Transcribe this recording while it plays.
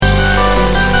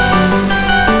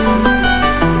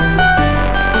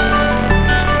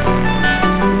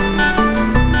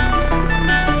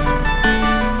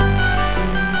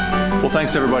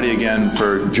thanks everybody again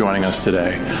for joining us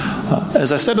today.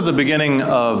 As I said at the beginning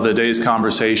of the day's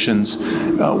conversations,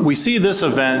 we see this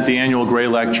event, the annual Gray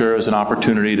Lecture, as an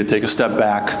opportunity to take a step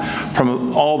back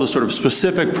from all the sort of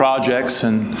specific projects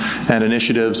and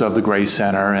initiatives of the Gray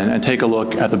Center and take a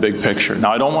look at the big picture.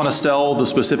 Now, I don't want to sell the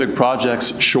specific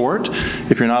projects short.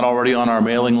 If you're not already on our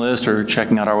mailing list or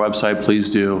checking out our website, please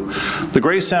do. The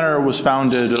Gray Center was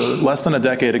founded less than a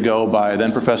decade ago by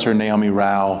then Professor Naomi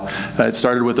Rao. It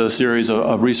started with a series of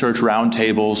research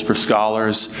roundtables for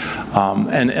scholars.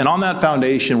 And on that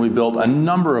foundation, we built a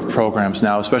number of programs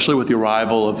now, especially with the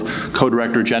arrival of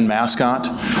co-director Jen Mascott.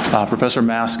 Professor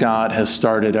Mascott has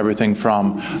started everything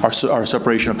from our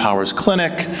Separation of Powers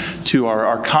Clinic to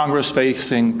our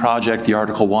Congress-facing project, the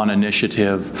Article I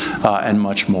Initiative, and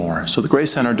much more. So the Gray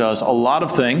Center does a lot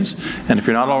of things, and if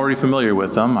you're not already familiar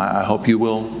with them, I hope you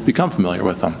will become familiar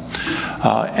with them.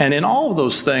 And in all of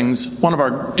those things, one of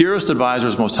our dearest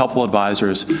advisors, most helpful advisors,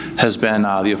 has been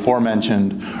the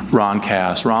aforementioned Ron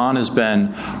Cass. Ron has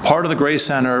been part of the Gray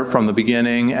Center from the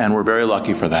beginning, and we're very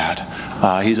lucky for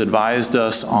that. He's advised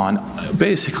us on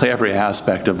basically every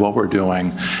aspect of what we're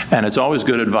doing, and it's always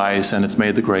good advice, and it's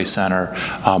made the Gray Center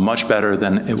much better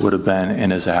than it would have been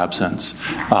in his absence.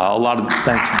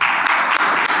 Thank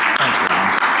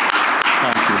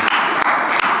you.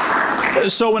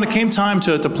 So when it came time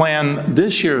to plan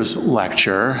this year's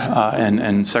lecture,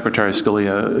 and Secretary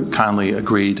Scalia kindly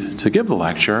agreed to give the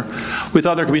lecture, we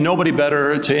thought there could be nobody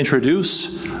better to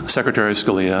introduce Secretary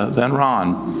Scalia than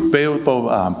Ron,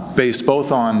 based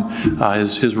both on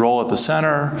his role at the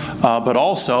center, but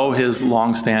also his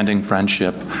longstanding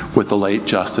friendship with the late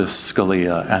Justice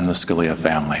Scalia and the Scalia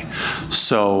family.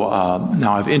 So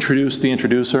now I've introduced the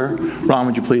introducer. Ron,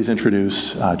 would you please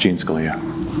introduce Jean Scalia?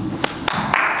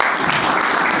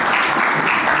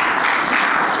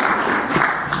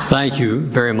 Thank you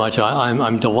very much.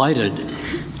 I'm delighted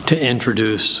to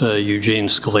introduce Eugene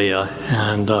Scalia,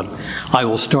 and I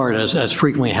will start, as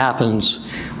frequently happens,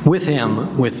 with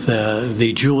him with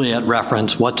the Juliet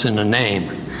reference, what's in a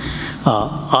name.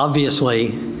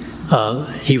 Obviously,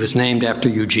 he was named after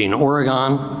Eugene,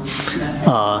 Oregon,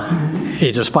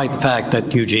 despite the fact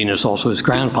that Eugene is also his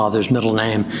grandfather's middle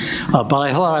name. But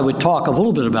I thought I would talk a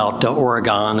little bit about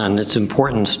Oregon and its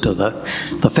importance to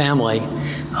the family.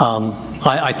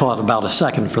 I thought about a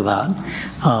second for that.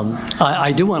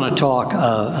 I do want to talk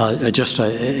just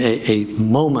a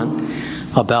moment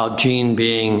about Gene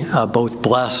being both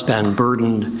blessed and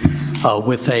burdened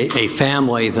with a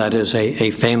family that is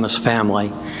a famous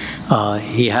family.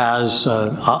 He has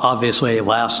obviously a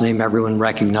last name everyone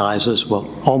recognizes, well,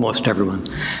 almost everyone.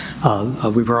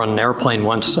 We were on an airplane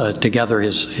once together,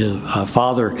 his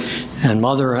father and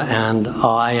mother and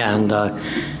I, and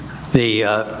the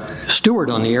steward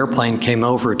on the airplane came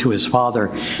over to his father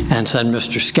and said,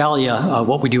 "Mr. Scalia,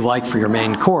 what would you like for your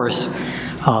main course?"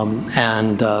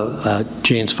 And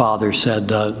Gene's father said,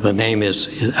 the name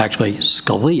is actually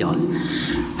Scalia.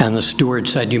 And the steward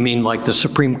said, "You mean like the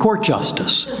Supreme Court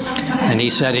Justice?" And he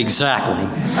said, "Exactly."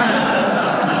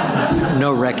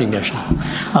 No recognition.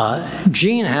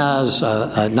 Gene has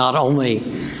not only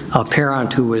a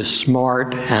parent who is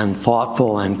smart and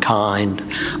thoughtful and kind,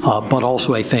 but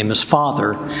also a famous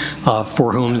father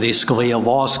for whom the Scalia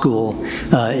Law School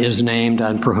is named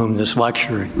and for whom this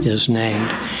lecture is named,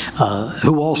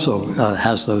 who also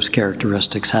has those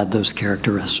characteristics, had those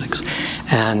characteristics,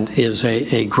 and is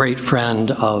a great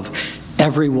friend of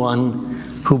everyone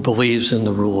who believes in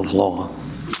the rule of law.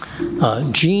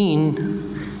 Gene,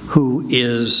 who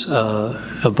is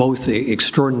both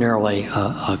extraordinarily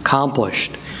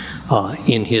accomplished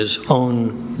in his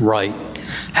own right,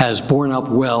 has borne up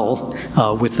well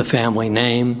with the family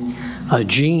name.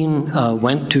 Gene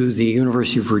went to the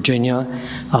University of Virginia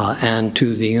and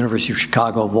to the University of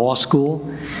Chicago Law School.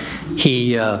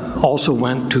 He also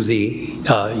went to the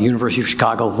University of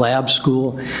Chicago Lab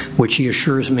School, which he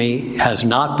assures me has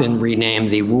not been renamed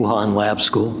the Wuhan Lab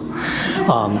School.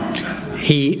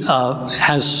 He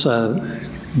has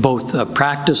both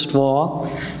practiced law.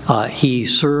 He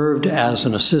served as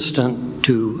an assistant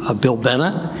to Bill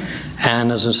Bennett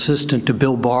and as an assistant to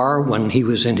Bill Barr when he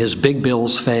was in his big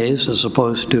bills phase, as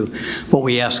opposed to what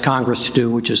we asked Congress to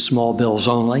do, which is small bills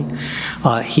only.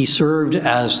 He served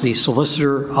as the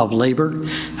Solicitor of Labor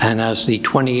and as the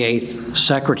 28th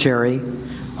Secretary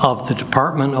of the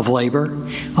Department of Labor.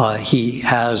 He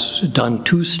has done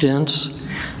 2 stints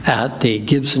at the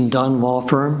Gibson Dunn law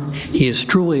firm. He is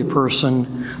truly a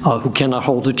person who cannot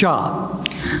hold a job,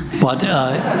 but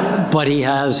he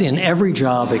has in every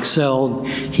job excelled.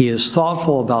 He is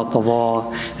thoughtful about the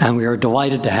law, and we are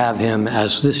delighted to have him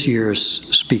as this year's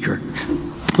speaker.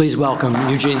 Please welcome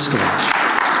Eugene Scalia.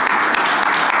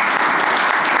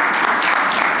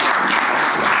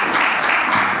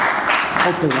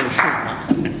 Hopefully that was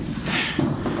short enough.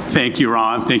 Thank you,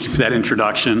 Ron. Thank you for that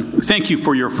introduction. Thank you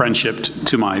for your friendship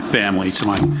to my family, to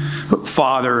my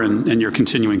father, and your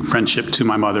continuing friendship to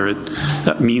my mother.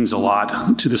 That means a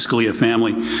lot to the Scalia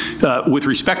family. With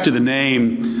respect to the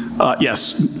name,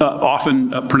 yes,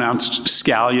 often pronounced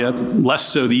Scalia, less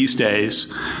so these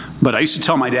days. But I used to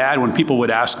tell my dad when people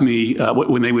would ask me,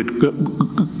 when they would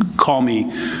call me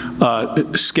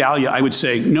Scalia, I would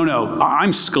say, no,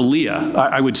 I'm Scalia.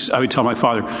 I would tell my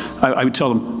father, I would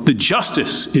tell him, the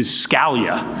justice is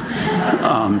Scalia.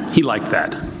 He liked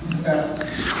that.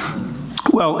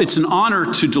 Well, it's an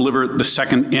honor to deliver the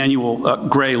second annual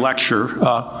Gray Lecture.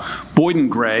 Boyden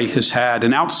Gray has had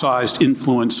an outsized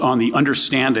influence on the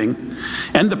understanding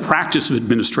and the practice of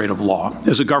administrative law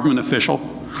as a government official,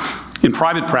 in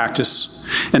private practice,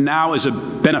 and now as a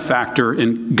benefactor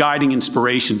and guiding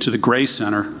inspiration to the Gray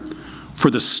Center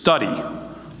for the study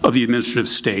of the administrative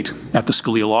state at the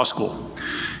Scalia Law School.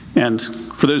 And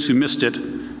for those who missed it,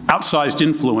 outsized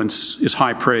influence is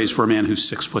high praise for a man who's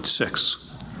 6'6".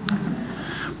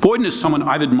 Boyden is someone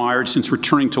I've admired since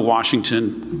returning to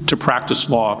Washington to practice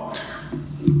law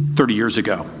 30 years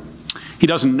ago. He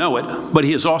doesn't know it, but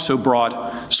he has also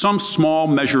brought some small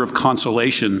measure of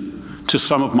consolation to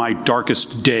some of my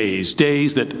darkest days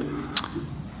that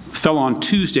fell on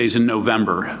Tuesdays in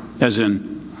November, as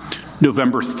in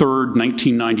November 3rd,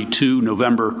 1992,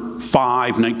 November 5,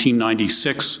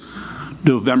 1996,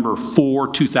 November 4,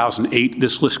 2008,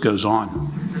 this list goes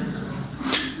on.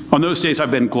 On those days,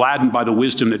 I've been gladdened by the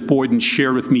wisdom that Boyden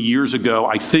shared with me years ago.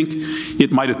 I think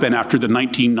it might have been after the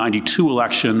 1992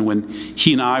 election when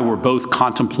he and I were both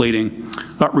contemplating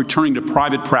returning to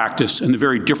private practice and the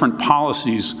very different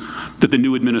policies that the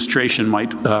new administration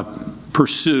might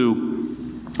pursue.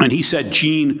 And he said,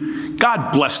 "Gene,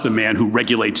 God bless the man who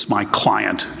regulates my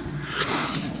client."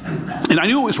 And I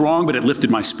knew it was wrong, but it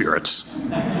lifted my spirits.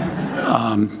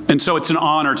 And so it's an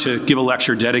honor to give a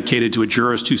lecture dedicated to a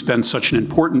jurist who's been such an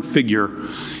important figure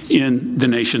in the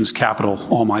nation's capital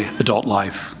all my adult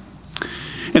life.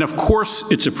 And of course,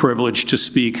 it's a privilege to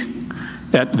speak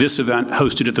at this event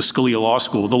hosted at the Scalia Law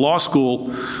School. The law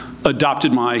school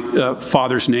adopted my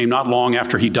father's name not long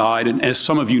after he died, and as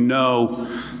some of you know,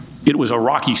 it was a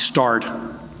rocky start.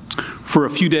 For a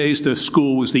few days, the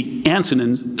school was the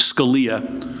Antonin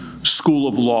Scalia School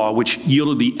of Law, which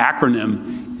yielded the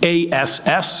acronym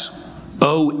ASSOL.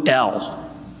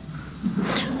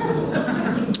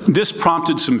 This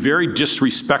prompted some very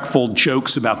disrespectful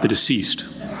jokes about the deceased.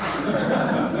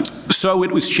 So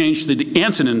it was changed to the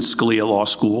Antonin Scalia Law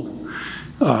School,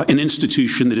 an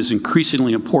institution that is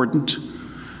increasingly important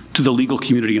to the legal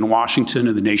community in Washington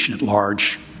and the nation at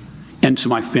large, and to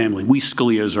my family. We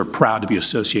Scalias are proud to be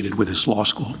associated with this law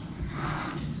school.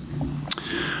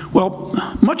 Well,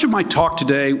 much of my talk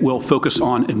today will focus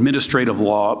on administrative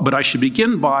law, but I should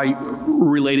begin by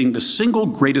relating the single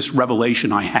greatest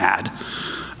revelation I had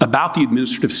about the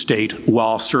administrative state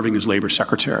while serving as labor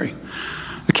secretary.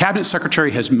 The cabinet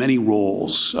secretary has many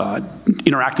roles,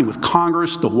 interacting with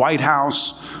Congress, the White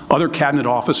House, other cabinet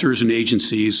officers and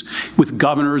agencies, with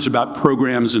governors about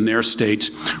programs in their states,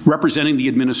 representing the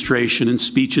administration in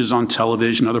speeches on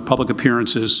television, other public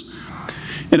appearances,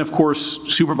 and of course,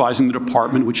 supervising the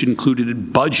department, which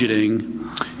included budgeting,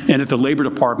 and at the Labor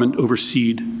Department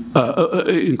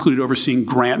included overseeing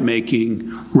grant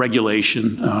making,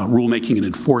 regulation, rulemaking, and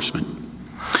enforcement.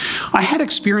 I had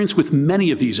experience with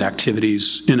many of these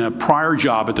activities in a prior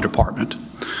job at the department,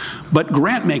 but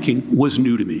grant making was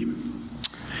new to me.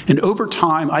 And over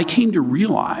time, I came to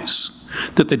realize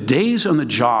that the days on the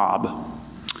job,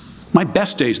 my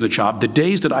best days of the job, the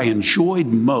days that I enjoyed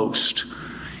most,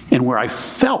 and where I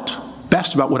felt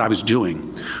best about what I was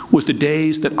doing, was the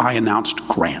days that I announced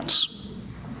grants.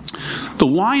 The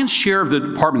lion's share of the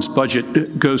department's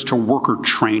budget goes to worker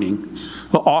training,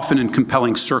 often in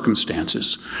compelling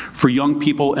circumstances, for young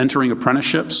people entering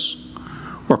apprenticeships,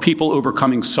 or people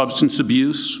overcoming substance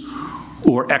abuse,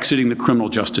 or exiting the criminal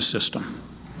justice system.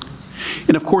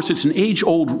 And of course, it's an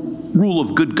age-old rule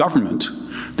of good government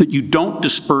that you don't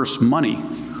disperse money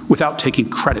without taking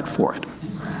credit for it.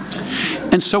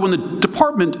 And so when the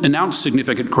department announced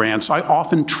significant grants, I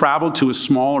often traveled to a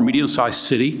small or medium-sized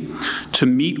city to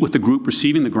meet with the group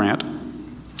receiving the grant.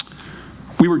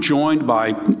 We were joined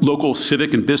by local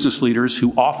civic and business leaders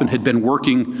who often had been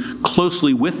working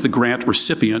closely with the grant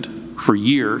recipient for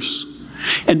years.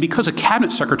 And because a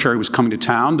cabinet secretary was coming to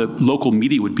town, the local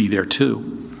media would be there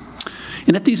too.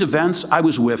 And at these events, I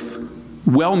was with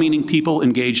well-meaning people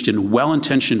engaged in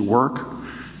well-intentioned work,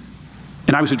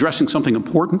 and I was addressing something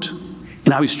important,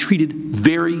 and I was treated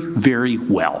very, very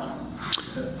well.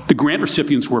 The grant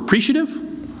recipients were appreciative,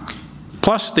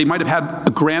 Plus, they might have had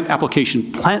a grant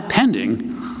application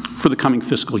pending for the coming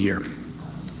fiscal year.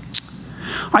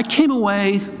 I came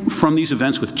away from these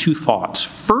events with two thoughts.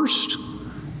 First,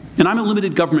 and I'm a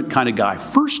limited government kind of guy,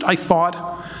 first I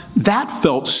thought, that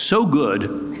felt so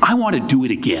good, I want to do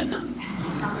it again.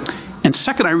 And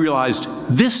second, I realized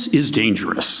this is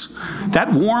dangerous.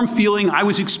 That warm feeling I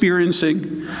was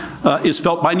experiencing is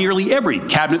felt by nearly every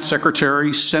cabinet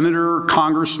secretary, senator,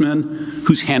 congressman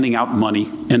who's handing out money,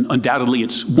 and undoubtedly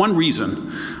it's one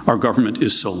reason our government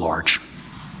is so large.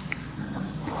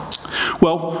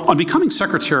 Well, on becoming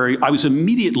secretary, I was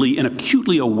immediately and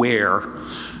acutely aware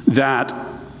that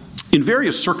in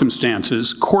various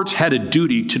circumstances, courts had a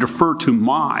duty to defer to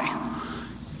my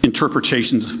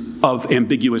interpretations of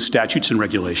ambiguous statutes and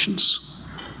regulations.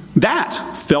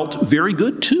 That felt very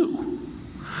good, too.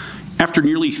 After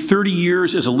nearly 30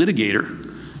 years as a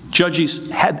litigator, judges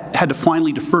had to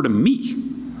finally defer to me.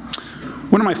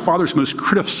 One of my father's most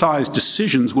criticized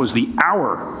decisions was the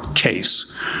Auer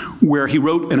case, where he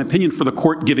wrote an opinion for the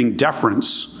court giving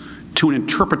deference to an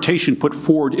interpretation put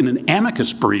forward in an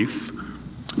amicus brief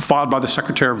filed by the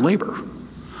Secretary of Labor.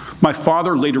 My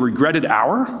father later regretted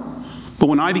Auer, but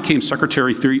when I became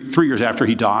secretary three years after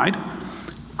he died,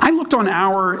 I looked on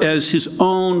Auer as his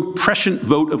own prescient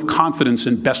vote of confidence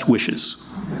and best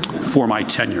wishes for my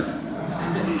tenure.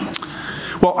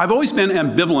 Well, I've always been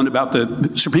ambivalent about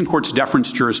the Supreme Court's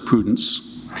deference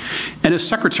jurisprudence, and as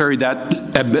secretary, that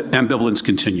ambivalence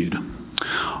continued.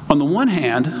 On the one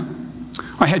hand,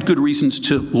 I had good reasons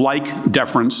to like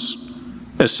deference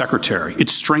as secretary. It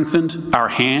strengthened our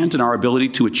hand and our ability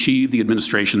to achieve the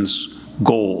administration's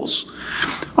goals.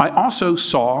 I also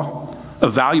saw a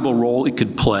valuable role it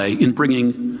could play in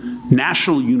bringing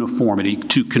national uniformity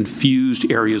to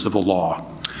confused areas of the law.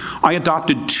 I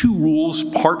adopted two rules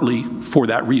partly for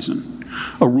that reason.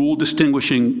 A rule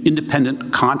distinguishing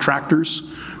independent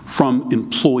contractors from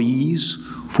employees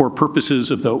for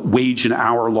purposes of the wage and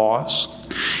hour laws,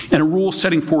 and a rule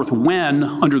setting forth when,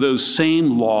 under those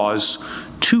same laws,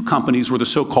 two companies were the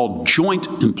so-called joint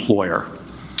employer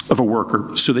of a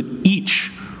worker, so that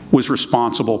each was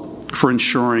responsible for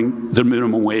ensuring the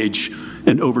minimum wage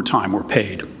and overtime were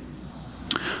paid.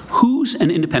 Who's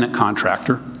an independent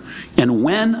contractor and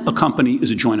when a company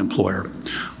is a joint employer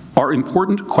are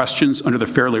important questions under the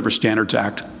Fair Labor Standards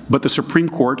Act, but the Supreme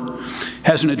Court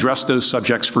hasn't addressed those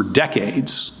subjects for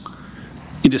decades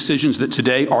in decisions that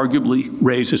today arguably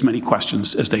raise as many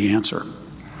questions as they answer.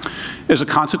 As a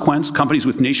consequence, companies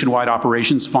with nationwide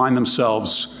operations find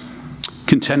themselves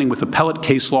contending with appellate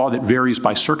case law that varies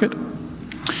by circuit,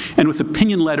 and with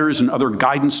opinion letters and other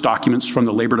guidance documents from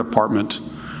the Labor Department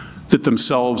that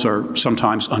themselves are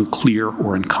sometimes unclear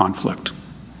or in conflict.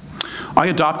 I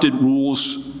adopted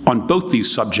rules on both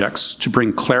these subjects to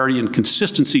bring clarity and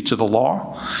consistency to the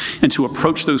law and to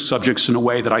approach those subjects in a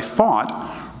way that I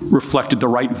thought reflected the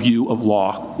right view of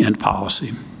law and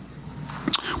policy.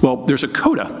 Well, there's a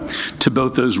coda to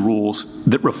both those rules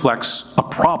that reflects a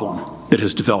problem that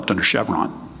has developed under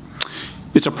Chevron.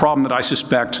 It's a problem that I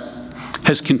suspect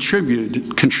has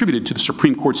contributed to the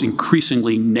Supreme Court's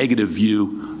increasingly negative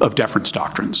view of deference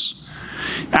doctrines.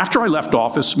 After I left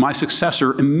office, my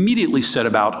successor immediately set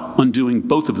about undoing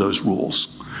both of those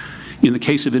rules. In the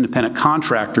case of independent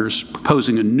contractors,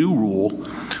 proposing a new rule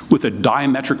with a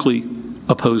diametrically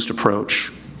opposed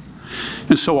approach.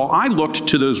 And so while I looked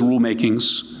to those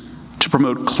rulemakings to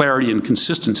promote clarity and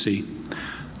consistency,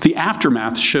 the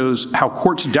aftermath shows how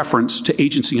courts' deference to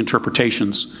agency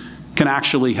interpretations can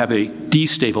actually have a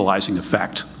destabilizing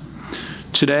effect.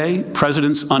 Today,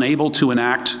 presidents unable to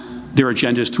enact their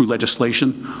agendas through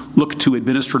legislation look to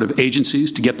administrative agencies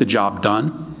to get the job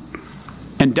done,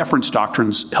 and deference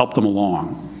doctrines help them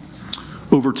along.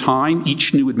 Over time,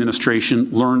 each new administration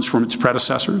learns from its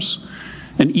predecessors,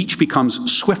 and each becomes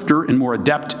swifter and more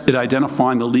adept at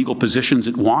identifying the legal positions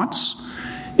it wants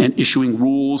and issuing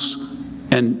rules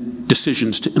and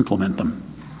decisions to implement them.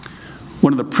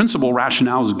 One of the principal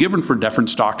rationales given for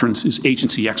deference doctrines is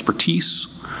agency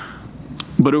expertise,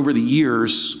 but over the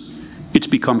years, it's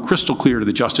become crystal clear to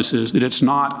the justices that it's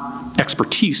not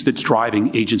expertise that's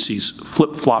driving agencies'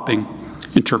 flip-flopping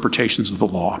interpretations of the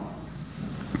law.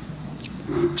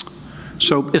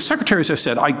 So, as Secretary, as I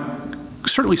said, I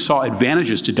certainly saw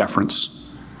advantages to deference,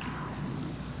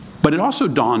 but it also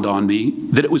dawned on me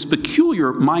that it was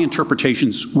peculiar my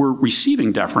interpretations were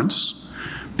receiving deference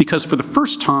because for the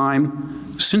first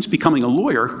time since becoming a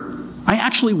lawyer, I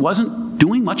actually wasn't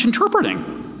doing much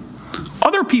interpreting.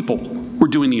 Other people were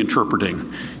doing the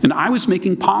interpreting, and I was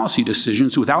making policy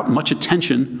decisions without much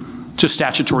attention to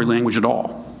statutory language at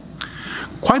all.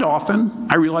 Quite often,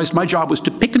 I realized my job was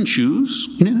to pick and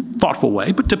choose, in a thoughtful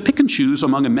way, but to pick and choose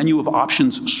among a menu of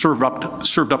options served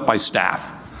up by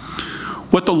staff.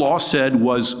 What the law said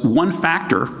was one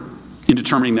factor in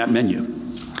determining that menu.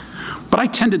 But I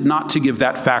tended not to give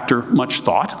that factor much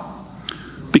thought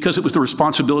because it was the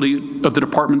responsibility of the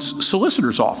department's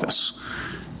solicitor's office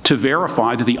to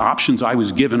verify that the options I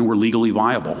was given were legally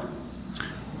viable.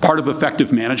 Part of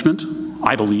effective management,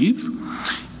 I believe,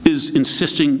 is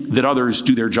insisting that others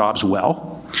do their jobs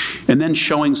well, and then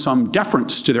showing some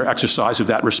deference to their exercise of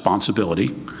that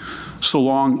responsibility, so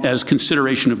long as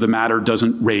consideration of the matter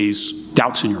doesn't raise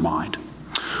doubts in your mind.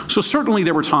 So certainly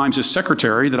there were times as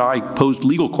secretary that I posed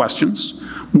legal questions,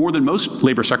 more than most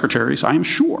labor secretaries, I am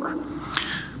sure.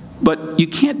 But you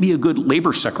can't be a good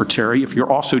labor secretary if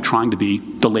you're also trying to be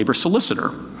the labor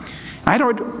solicitor. I'd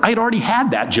already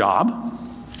had that job.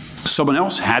 Someone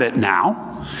else had it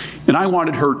now, and I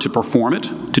wanted her to perform it,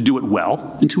 to do it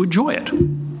well, and to enjoy it.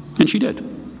 And she did.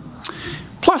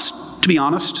 Plus, to be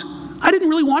honest, I didn't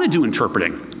really want to do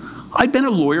interpreting. I'd been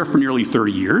a lawyer for nearly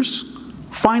 30 years.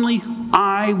 Finally,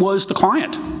 I was the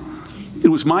client. It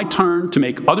was my turn to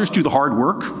make others do the hard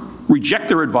work, reject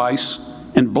their advice,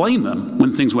 and blame them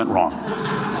when things went wrong.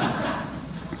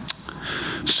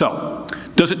 So,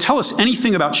 does it tell us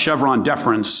anything about Chevron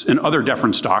deference and other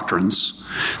deference doctrines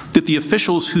that the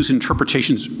officials whose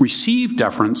interpretations receive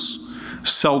deference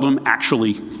seldom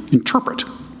actually interpret?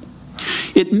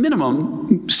 At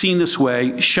minimum, seen this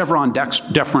way, Chevron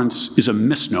deference is a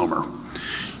misnomer.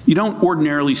 You don't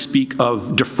ordinarily speak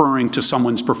of deferring to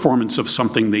someone's performance of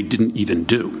something they didn't even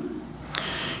do.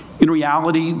 In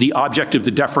reality, the object of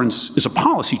the deference is a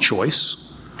policy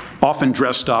choice, often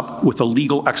dressed up with a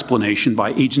legal explanation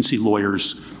by agency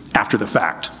lawyers after the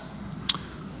fact.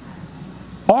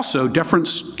 Also,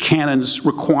 deference canons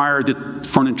require that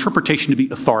for an interpretation to be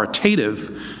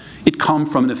authoritative, it come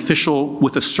from an official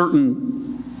with a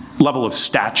certain level of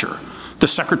stature, the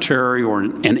secretary or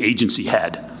an agency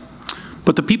head.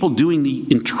 But the people doing the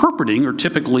interpreting are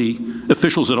typically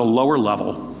officials at a lower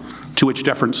level to which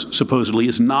deference supposedly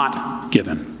is not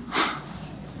given.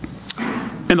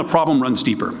 And the problem runs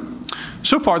deeper.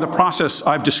 So far, the process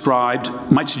I've described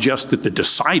might suggest that the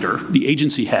decider, the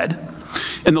agency head,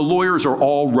 and the lawyers are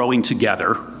all rowing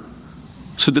together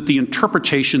so that the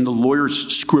interpretation the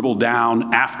lawyers scribble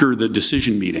down after the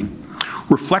decision meeting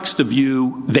reflects the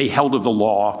view they held of the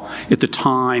law at the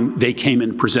time they came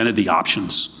and presented the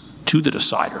options to the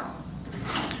decider.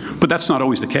 But that's not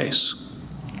always the case.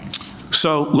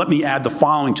 So let me add the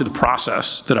following to the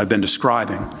process that I've been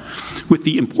describing, with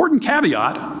the important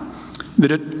caveat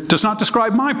that it does not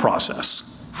describe my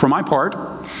process. For my part,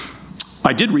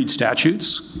 I did read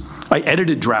statutes, I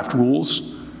edited draft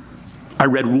rules, I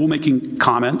read rulemaking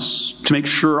comments to make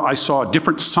sure I saw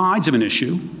different sides of an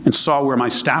issue and saw where my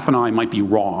staff and I might be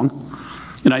wrong,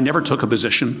 and I never took a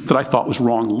position that I thought was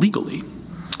wrong legally.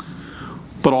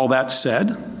 But all that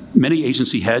said, many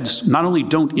agency heads not only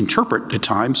don't interpret at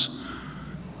times,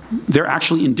 they're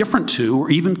actually indifferent to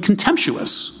or even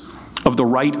contemptuous of the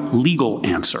right legal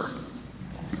answer.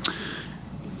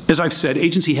 As I've said,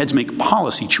 agency heads make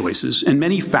policy choices, and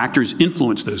many factors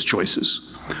influence those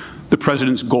choices. The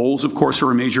president's goals, of course,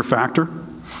 are a major factor.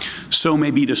 So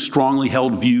may be the strongly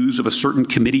held views of a certain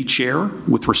committee chair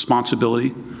with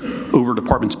responsibility over a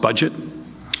department's budget.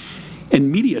 And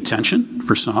media attention,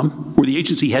 for some, or the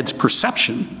agency head's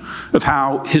perception of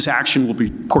how his action will be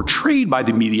portrayed by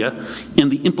the media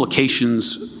and the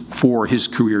implications for his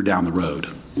career down the road.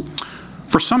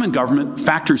 For some in government,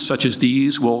 factors such as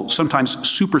these will sometimes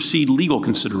supersede legal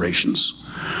considerations.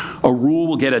 A rule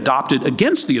will get adopted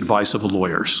against the advice of the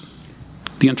lawyers,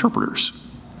 the interpreters.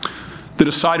 The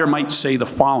decider might say the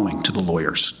following to the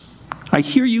lawyers: I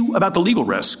hear you about the legal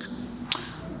risk,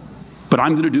 but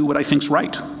I'm going to do what I think's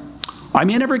right. I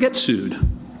may never get sued,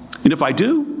 and if I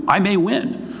do, I may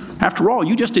win. After all,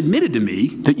 you just admitted to me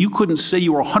that you couldn't say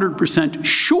you were 100%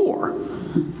 sure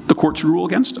the courts rule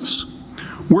against us.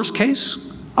 Worst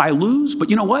case, I lose, but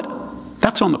you know what?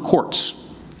 That's on the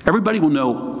courts. Everybody will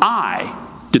know I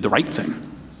did the right thing.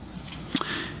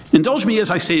 Indulge me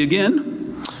as I say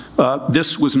again,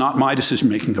 this was not my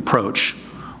decision-making approach,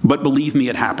 but believe me,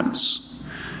 it happens.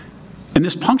 And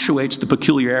this punctuates the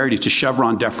peculiarity to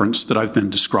Chevron deference that I've been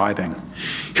describing.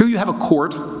 Here you have a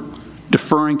court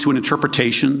deferring to an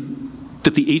interpretation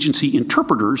that the agency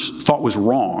interpreters thought was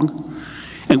wrong,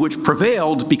 and which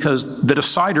prevailed because the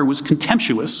decider was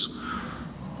contemptuous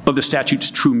of the statute's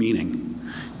true meaning.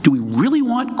 Do we really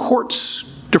want courts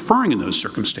deferring in those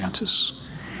circumstances?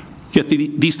 Yet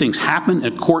these things happen,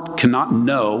 and a court cannot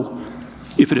know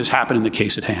if it has happened in the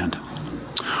case at hand.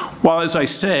 While, as I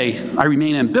say, I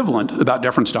remain ambivalent about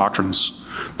deference doctrines,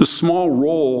 the small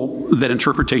role that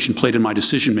interpretation played in my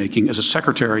decision-making as a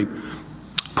secretary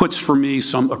puts for me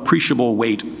some appreciable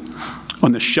weight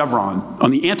on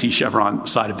the anti-Chevron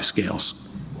side of the scales.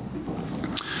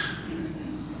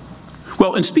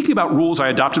 Well, in speaking about rules I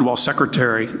adopted while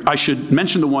secretary, I should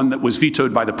mention the one that was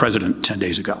vetoed by the president 10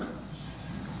 days ago.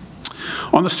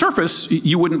 On the surface,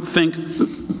 you wouldn't think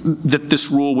that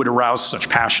this rule would arouse such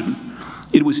passion.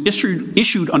 It was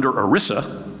issued under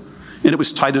ERISA, and it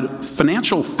was titled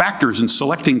Financial Factors in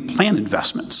Selecting Plan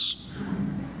Investments.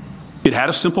 It had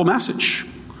a simple message.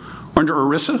 Under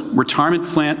ERISA, retirement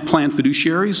plan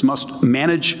fiduciaries must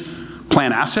manage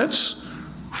plan assets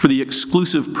for the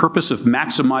exclusive purpose of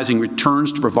maximizing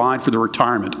returns to provide for the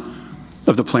retirement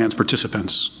of the plan's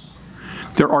participants.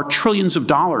 There are trillions of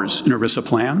dollars in ERISA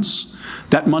plans.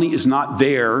 That money is not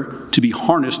there to be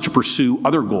harnessed to pursue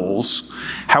other goals,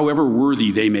 however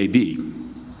worthy they may be.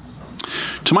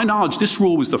 To my knowledge, this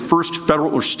rule was the first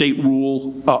federal or state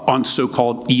rule on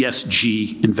so-called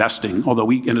ESG investing, although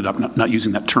we ended up not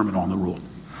using that term at all in the rule.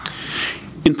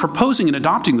 In proposing and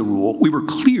adopting the rule, we were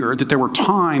clear that there were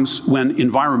times when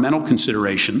environmental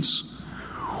considerations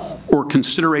or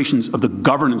considerations of the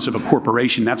governance of a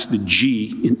corporation, that's the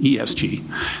G in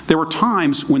ESG, there were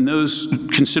times when those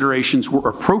considerations were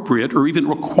appropriate or even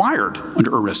required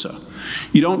under ERISA.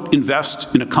 You don't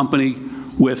invest in a company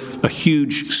with a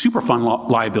huge Superfund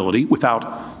liability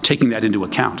without taking that into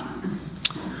account.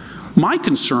 My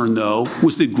concern, though,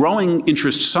 was the growing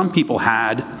interest some people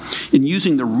had in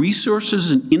using the resources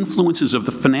and influences of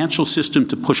the financial system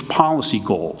to push policy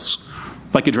goals,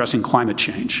 like addressing climate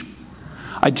change.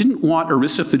 I didn't want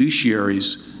ERISA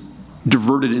fiduciaries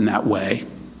diverted in that way.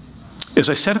 As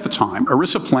I said at the time,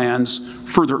 ERISA plans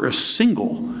further a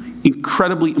single,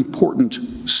 incredibly important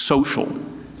social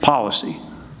policy,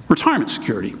 retirement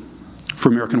security for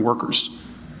American workers.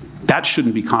 That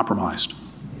shouldn't be compromised.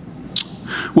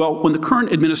 Well, when the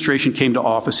current administration came to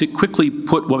office, it quickly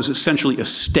put what was essentially a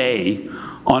stay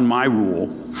on my rule,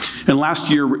 and last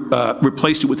year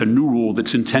replaced it with a new rule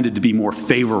that's intended to be more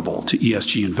favorable to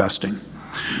ESG investing.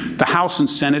 The House and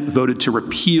Senate voted to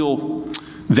repeal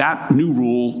that new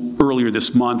rule earlier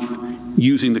this month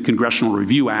using the Congressional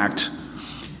Review Act,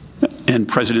 and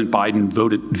President Biden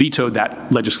vetoed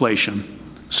that legislation,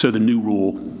 so the new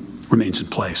rule remains in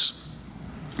place.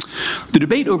 The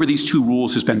debate over these two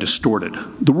rules has been distorted.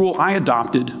 The rule I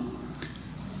adopted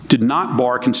did not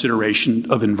bar consideration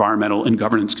of environmental and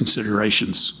governance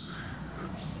considerations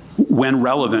when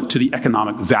relevant to the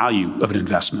economic value of an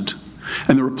investment.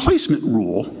 And the replacement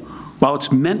rule, while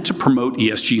it's meant to promote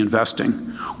ESG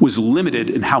investing, was limited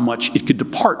in how much it could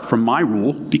depart from my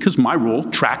rule because my rule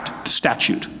tracked the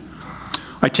statute.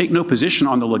 I take no position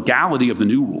on the legality of the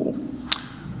new rule,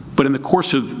 but in the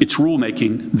course of its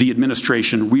rulemaking, the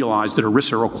administration realized that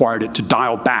ERISA required it to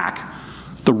dial back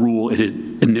the rule it had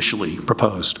initially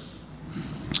proposed.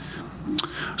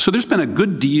 So there's been a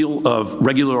good deal of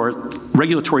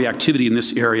regulatory activity in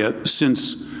this area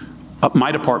since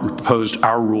my department proposed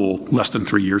our rule less than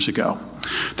 3 years ago.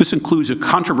 This includes a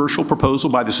controversial proposal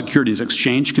by the Securities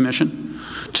Exchange Commission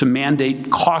to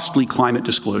mandate costly climate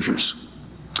disclosures,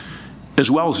 as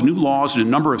well as new laws in a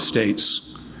number of states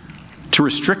to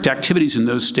restrict activities in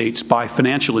those states by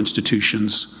financial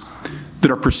institutions that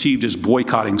are perceived as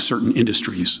boycotting certain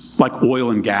industries, like oil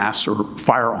and gas or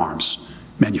firearms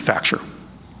manufacture.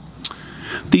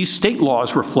 These state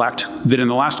laws reflect that in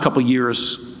the last couple of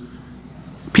years,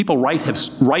 people right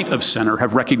of center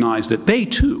have recognized that they,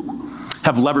 too,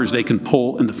 have levers they can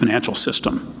pull in the financial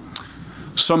system.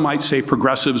 Some might say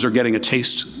progressives are getting a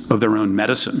taste of their own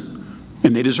medicine,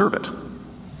 and they deserve it.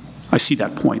 I see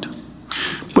that point.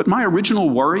 But my original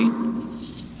worry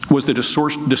was the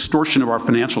distortion of our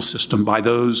financial system by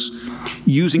those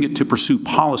using it to pursue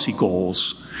policy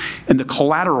goals and the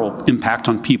collateral impact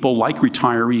on people like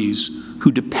retirees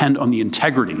who depend on the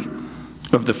integrity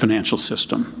of the financial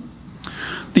system.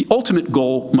 The ultimate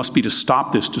goal must be to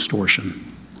stop this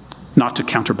distortion, not to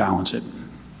counterbalance it.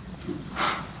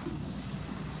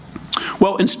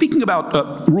 Well, in speaking about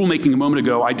rulemaking a moment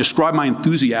ago, I described my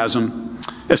enthusiasm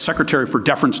as Secretary for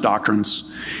Deference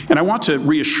Doctrines, and I want to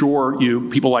reassure you,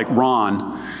 people like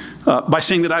Ron, by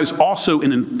saying that I was also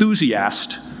an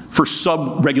enthusiast for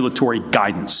sub-regulatory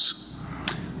guidance.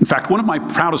 In fact, one of my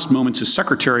proudest moments as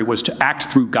Secretary was to act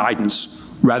through guidance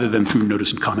rather than through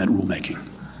notice and comment rulemaking.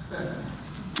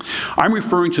 I'm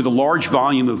referring to the large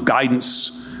volume of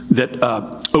guidance that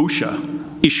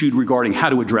OSHA issued regarding how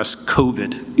to address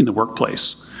COVID in the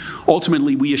workplace.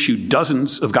 Ultimately, we issued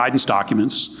dozens of guidance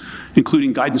documents,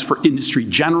 including guidance for industry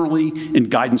generally and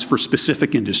guidance for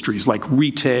specific industries like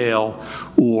retail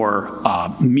or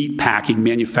meat packing,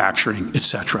 manufacturing,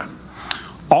 etc.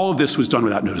 All of this was done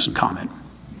without notice and comment.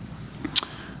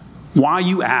 Why,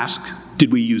 you ask,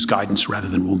 did we use guidance rather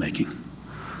than rulemaking?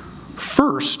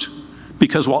 First,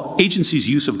 because while agencies'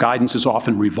 use of guidance is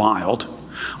often reviled,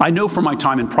 I know from my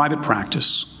time in private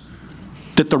practice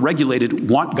that the regulated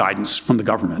want guidance from the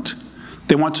government.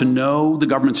 They want to know the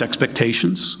government's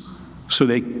expectations so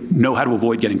they know how to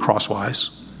avoid getting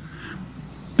crosswise.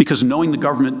 Because knowing the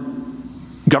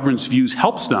government's views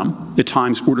helps them at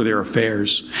times order their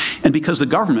affairs, and because the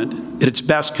government, at its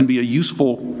best, can be a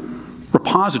useful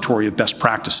repository of best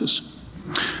practices.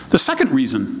 The second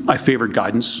reason I favored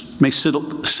guidance may sit a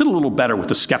little better with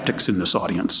the skeptics in this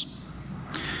audience.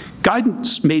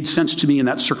 Guidance made sense to me in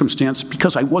that circumstance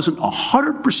because I wasn't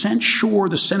 100% sure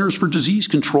the Centers for Disease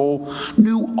Control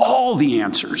knew all the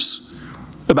answers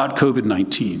about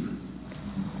COVID-19.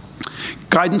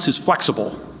 Guidance is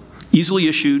flexible, easily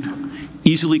issued,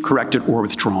 easily corrected or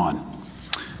withdrawn.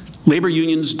 Labor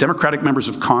unions, Democratic members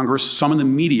of Congress, some in the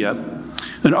media,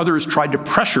 and others tried to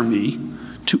pressure me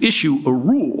to issue a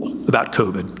rule about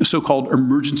COVID, a so-called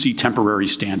emergency temporary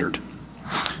standard.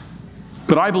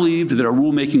 But I believed that a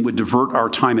rulemaking would divert our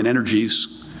time and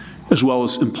energies, as well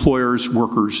as employers,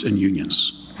 workers, and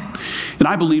unions. And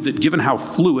I believe that given how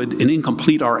fluid and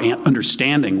incomplete our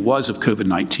understanding was of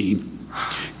COVID-19,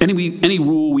 any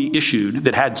rule we issued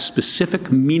that had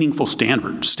specific, meaningful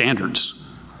standards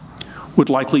would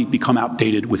likely become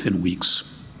outdated within weeks.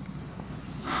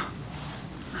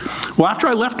 Well, after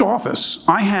I left office,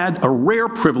 I had a rare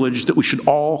privilege that we should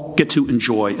all get to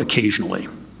enjoy occasionally.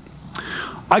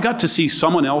 I got to see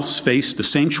someone else face the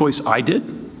same choice I did,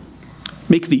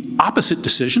 make the opposite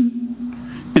decision,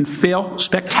 and fail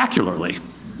spectacularly.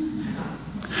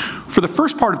 For the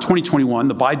first part of 2021,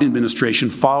 the Biden administration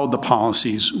followed the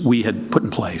policies we had put in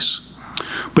place.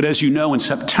 But as you know, in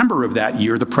September of that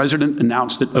year, the president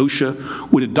announced that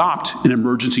OSHA would adopt an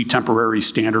emergency temporary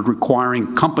standard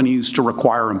requiring companies to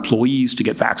require employees to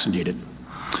get vaccinated.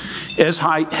 As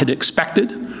I had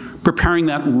expected, preparing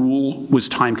that rule was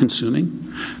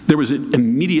time-consuming. There was an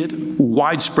immediate,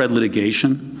 widespread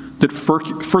litigation that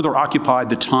further occupied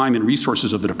the time and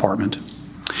resources of the department.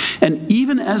 And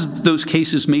even as those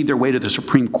cases made their way to the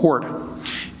Supreme Court,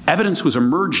 evidence was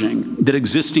emerging that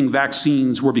existing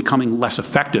vaccines were becoming less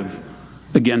effective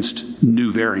against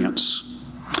new variants.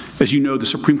 As you know, the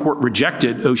Supreme Court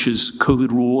rejected OSHA's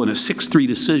COVID rule in a 6-3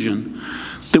 decision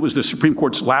that was the Supreme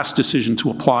Court's last decision to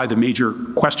apply the major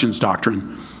questions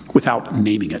doctrine without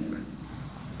naming it.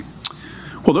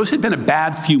 Well, those had been a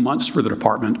bad few months for the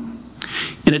department,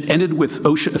 and it ended with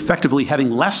OSHA effectively having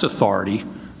less authority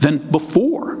than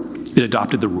before it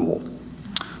adopted the rule.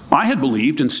 I had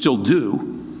believed, and still do,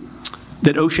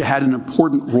 that OSHA had an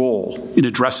important role in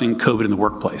addressing COVID in the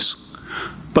workplace.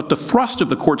 But the thrust of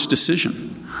the court's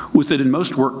decision was that in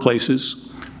most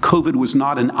workplaces, COVID was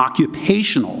not an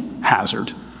occupational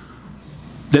hazard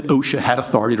that OSHA had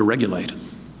authority to regulate.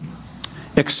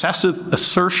 Excessive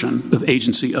assertion of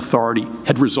agency authority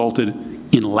had resulted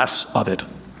in less of it.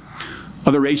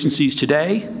 Other agencies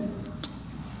today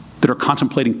that are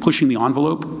contemplating pushing the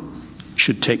envelope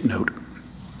should take note.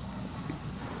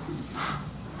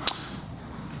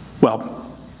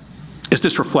 Well, as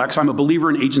this reflects, I'm a believer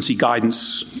in agency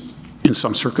guidance in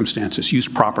some circumstances,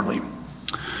 used properly.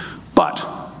 But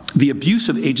the abuse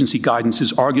of agency guidance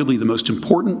is arguably the most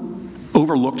important,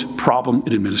 overlooked problem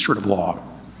in administrative law.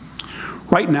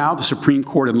 Right now, the Supreme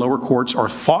Court and lower courts are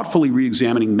thoughtfully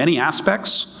re-examining many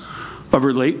aspects of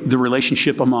the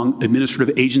relationship among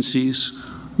administrative agencies,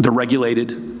 the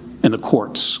regulated, and the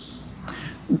courts.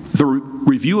 The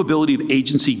reviewability of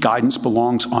agency guidance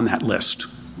belongs on that list,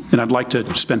 and I'd like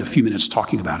to spend a few minutes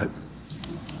talking about it.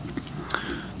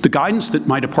 The guidance that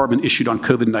my department issued on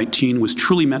COVID-19 was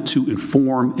truly meant to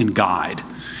inform and guide.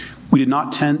 We did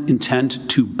not intend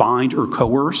to bind or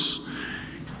coerce,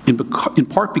 in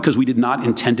part because we did not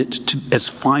intend it as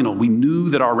final. We knew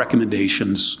that our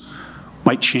recommendations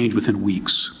might change within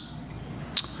weeks.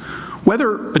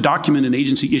 Whether a document an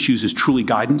agency issues is truly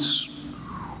guidance,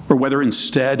 or whether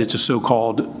instead it's a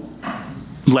so-called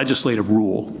legislative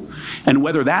rule, and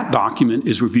whether that document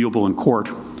is reviewable in court,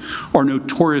 are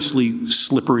notoriously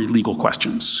slippery legal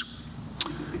questions.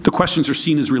 The questions are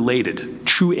seen as related.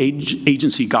 True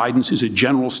agency guidance is a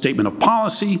general statement of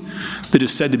policy that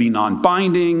is said to be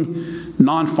non-binding,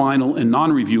 non-final, and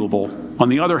non-reviewable. On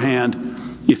the other hand,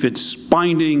 if it's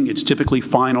binding, it's typically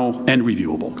final and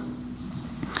reviewable.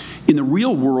 In the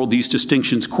real world, these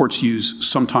distinctions courts use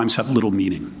sometimes have little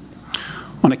meaning.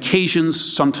 On occasions,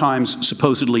 sometimes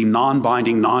supposedly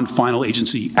non-binding, non-final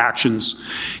agency actions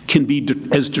can be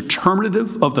as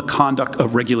determinative of the conduct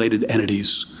of regulated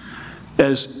entities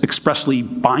as expressly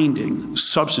binding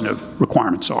substantive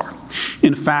requirements are.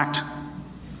 In fact,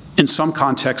 in some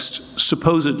contexts,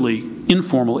 supposedly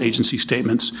informal agency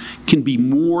statements can be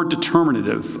more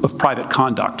determinative of private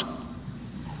conduct,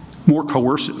 more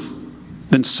coercive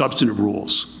than substantive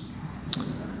rules.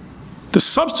 The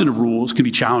substantive rules can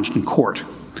be challenged in court,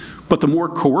 but the more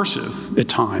coercive at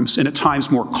times, and at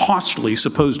times more costly,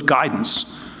 supposed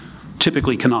guidance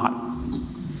typically cannot.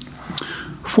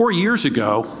 4 years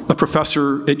ago, a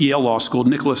professor at Yale Law School,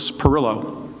 Nicholas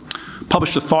Perillo,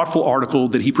 published a thoughtful article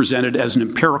that he presented as an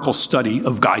empirical study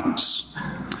of guidance.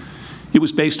 It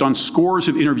was based on scores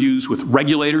of interviews with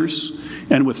regulators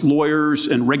and with lawyers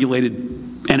and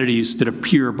regulated entities that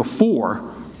appear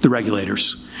before the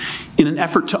regulators in an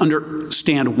effort to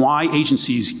understand why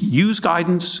agencies use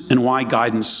guidance and why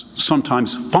guidance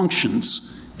sometimes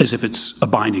functions as if it's a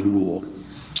binding rule.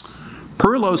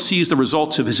 Perillo sees the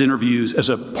results of his interviews as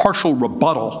a partial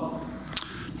rebuttal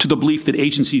to the belief that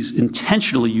agencies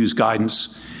intentionally use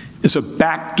guidance as a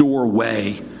backdoor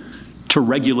way to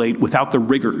regulate without the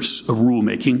rigors of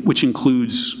rulemaking, which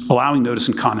includes allowing notice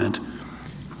and comment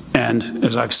and,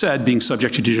 as I've said, being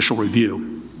subject to judicial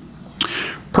review.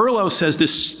 Perillo says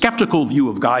this skeptical view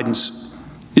of guidance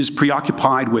is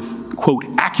preoccupied with, quote,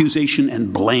 accusation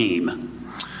and blame.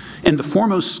 And the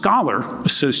foremost scholar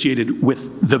associated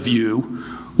with the view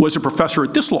was a professor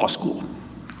at this law school,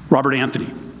 Robert Anthony.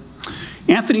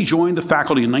 Anthony joined the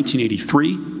faculty in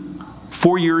 1983,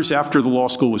 4 years after the law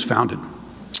school was founded.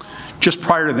 Just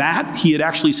prior to that, he had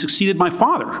actually succeeded my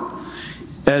father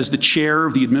as the chair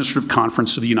of the Administrative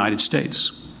Conference of the United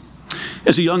States.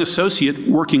 As a young associate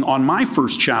working on my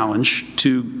first challenge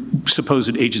to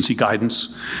supposed agency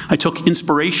guidance, I took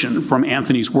inspiration from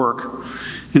Anthony's work,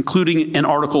 including an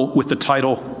article with the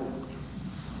title,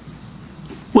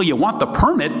 "Well, you want the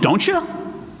permit, don't you?"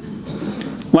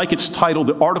 Like its title,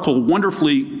 the article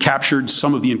wonderfully captured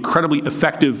some of the incredibly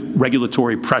effective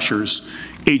regulatory pressures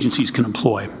agencies can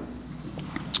employ.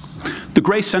 The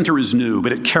Gray Center is new,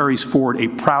 but it carries forward a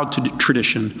proud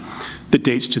tradition that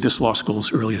dates to this law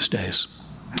school's earliest days.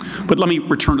 But let me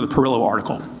return to the Perillo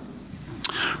article.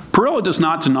 Perillo does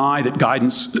not deny that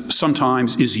guidance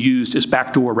sometimes is used as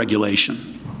backdoor regulation.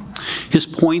 His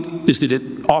point is that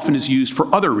it often is used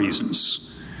for other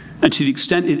reasons, and to the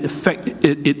extent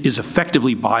it is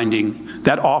effectively binding,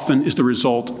 that often is the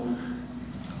result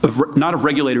of not of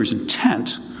regulators'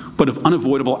 intent, but of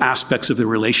unavoidable aspects of the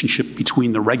relationship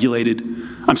between the regulator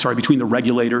and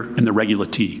the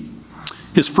regulatee.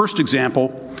 His first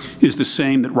example is the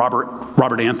same that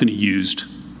Robert Anthony used,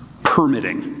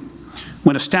 permitting.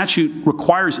 When a statute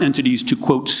requires entities to,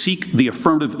 quote, seek the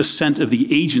affirmative assent of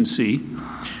the agency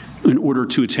in order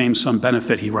to attain some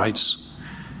benefit, he writes,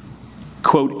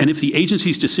 quote, and if the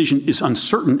agency's decision is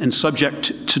uncertain and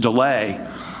subject to delay,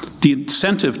 the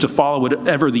incentive to follow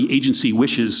whatever the agency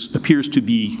wishes appears to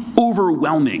be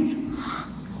overwhelming.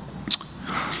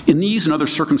 In these and other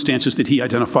circumstances that he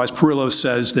identifies, Perillo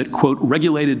says that, quote,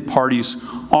 regulated parties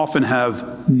often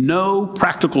have no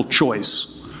practical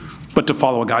choice but to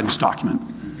follow a guidance document.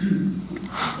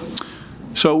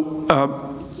 So,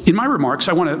 in my remarks,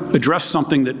 I want to address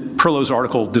something that Perillo's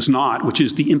article does not, which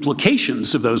is the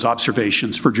implications of those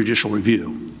observations for judicial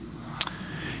review.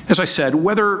 As I said,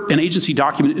 whether an agency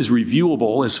document is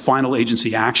reviewable as final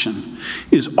agency action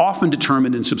is often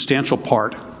determined in substantial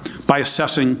part by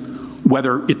assessing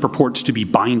whether it purports to be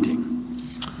binding.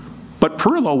 But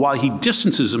Perillo, while he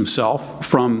distances himself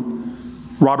from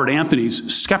Robert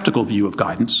Anthony's skeptical view of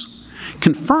guidance,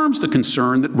 confirms the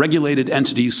concern that regulated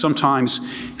entities sometimes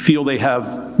feel they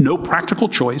have no practical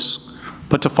choice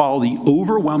but to follow the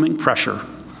overwhelming pressure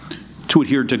to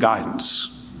adhere to guidance.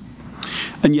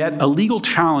 And yet, a legal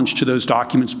challenge to those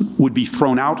documents would be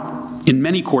thrown out in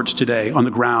many courts today on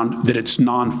the ground that it's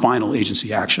non-final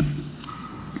agency action.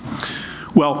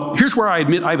 Well, here's where I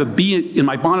admit I have a bee in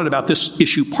my bonnet about this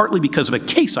issue, partly because of a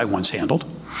case I once handled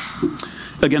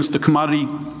against the Commodity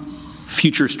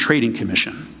Futures Trading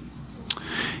Commission.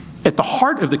 At the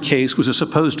heart of the case was a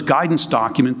supposed guidance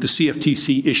document the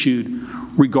CFTC issued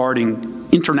regarding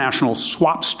international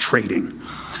swaps trading.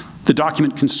 The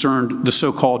document concerned the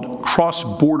so-called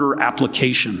cross-border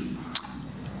application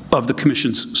of the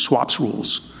Commission's swaps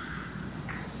rules.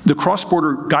 The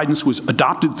cross-border guidance was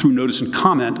adopted through notice and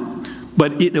comment,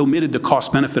 but it omitted the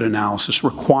cost-benefit analysis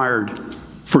required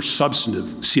for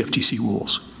substantive CFTC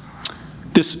rules.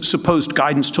 This supposed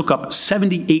guidance took up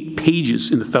 78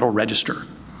 pages in the Federal Register.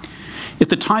 At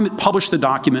the time it published the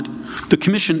document, the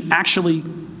Commission actually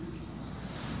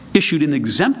issued an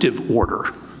exemptive order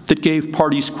that gave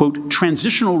parties, quote,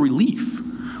 transitional relief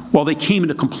while they came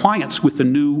into compliance with the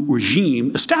new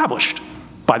regime established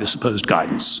by the supposed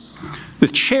guidance. The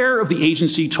chair of the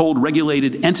agency told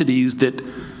regulated entities that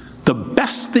the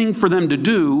best thing for them to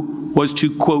do was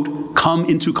to, quote, come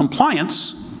into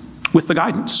compliance with the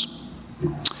guidance.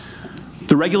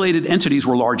 The regulated entities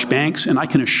were large banks, and I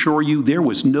can assure you there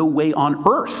was no way on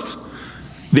earth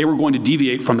they were going to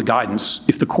deviate from the guidance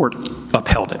if the court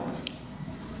upheld it.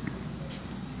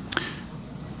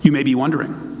 You may be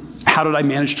wondering, how did I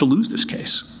manage to lose this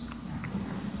case?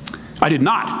 I did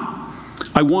not.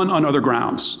 I won on other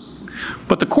grounds.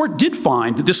 But the court did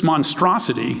find that this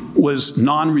monstrosity was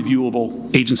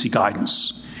non-reviewable agency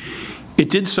guidance. It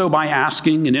did so by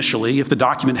asking initially if the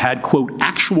document had, quote,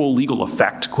 actual legal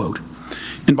effect, quote,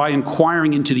 and by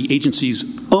inquiring into the agency's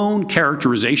own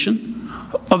characterization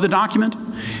of the document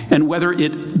and whether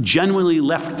it genuinely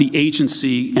left the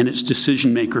agency and its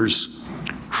decision makers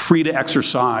free to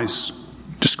exercise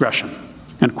discretion.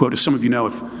 End quote. As some of you know,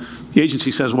 if the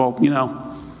agency says, well, you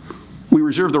know, we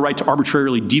reserve the right to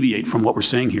arbitrarily deviate from what we're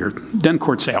saying here, then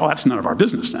courts say, oh, that's none of our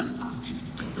business then.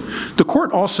 The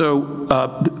court also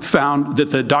found that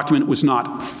the document was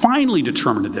not finally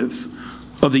determinative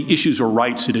of the issues or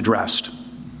rights it addressed.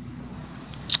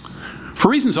 For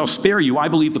reasons I'll spare you, I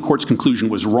believe the court's conclusion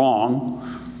was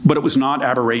wrong, but it was not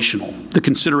aberrational. The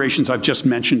considerations I've just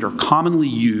mentioned are commonly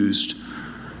used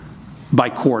by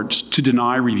courts to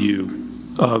deny review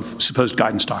of supposed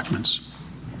guidance documents.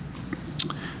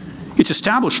 It's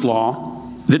established law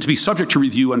that to be subject to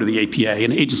review under the APA,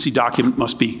 an agency document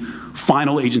must be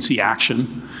final agency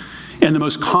action, and the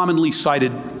most commonly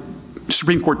cited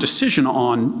Supreme Court decision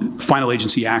on final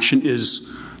agency action is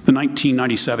the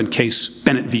 1997 case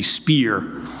Bennett v. Speer,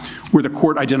 where the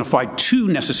court identified two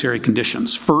necessary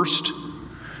conditions. First,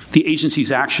 the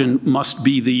agency's action must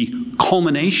be the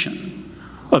culmination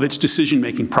of its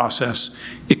decision-making process.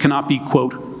 It cannot be,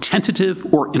 quote,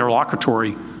 tentative or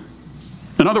interlocutory.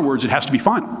 In other words, it has to be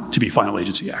final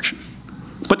agency action.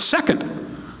 But second,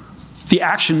 the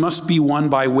action must be one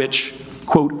by which,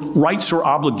 quote, rights or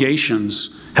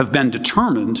obligations have been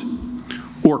determined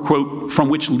or, quote, from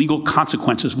which legal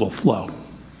consequences will flow.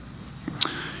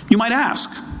 You might ask,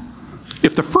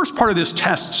 if the first part of this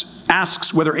test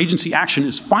asks whether agency action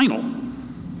is final,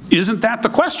 isn't that the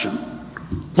question?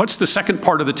 What's the second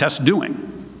part of the test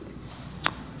doing?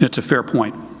 It's a fair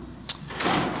point.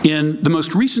 In the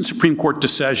most recent Supreme Court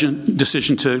decision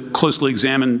to closely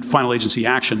examine final agency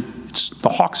action, it's the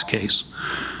Hawks case,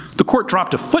 the court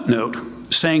dropped a footnote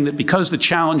saying that because the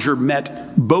challenger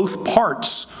met both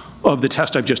parts of the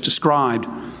test I've just described,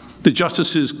 the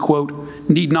justices, quote,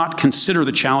 need not consider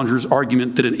the challenger's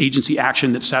argument that an agency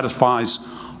action that satisfies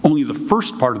only the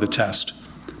first part of the test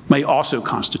may also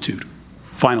constitute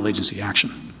final agency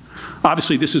action.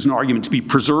 Obviously, this is an argument to be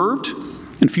preserved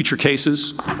in future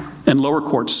cases, and lower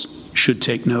courts should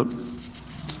take note.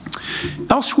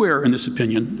 Elsewhere in this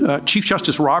opinion, Chief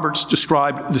Justice Roberts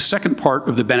described the second part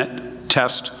of the Bennett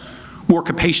test more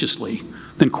capaciously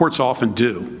than courts often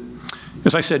do.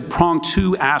 As I said, prong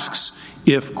 2 asks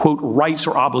if, quote, rights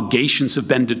or obligations have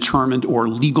been determined or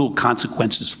legal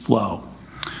consequences flow.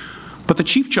 But the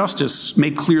Chief Justice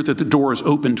made clear that the door is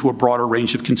open to a broader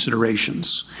range of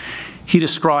considerations. He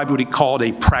described what he called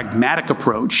a pragmatic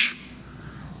approach,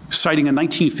 citing a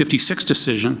 1956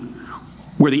 decision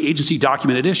where the agency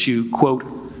document at issue, quote,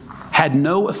 had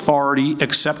no authority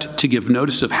except to give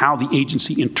notice of how the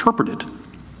agency interpreted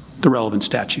the relevant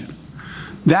statute.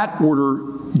 That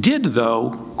order did,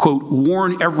 though, quote,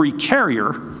 warn every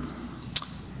carrier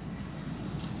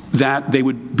that they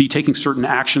would be taking certain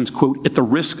actions, quote, at the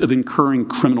risk of incurring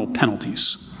criminal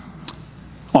penalties.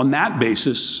 On that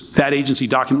basis, that agency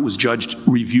document was judged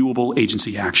reviewable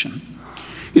agency action.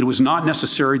 It was not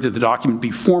necessary that the document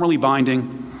be formally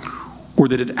binding or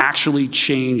that it actually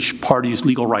change parties'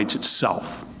 legal rights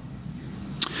itself.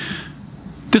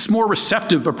 This more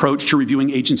receptive approach to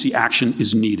reviewing agency action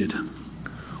is needed.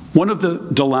 One of the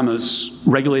dilemmas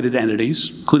regulated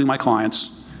entities, including my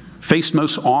clients, face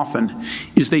most often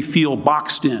is they feel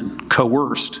boxed in,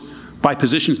 coerced by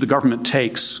positions the government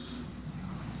takes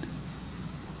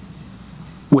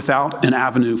without an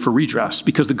avenue for redress,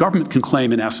 because the government can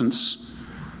claim, in essence,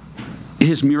 it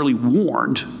has merely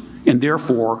warned, and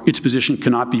therefore its position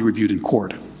cannot be reviewed in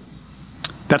court.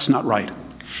 That's not right.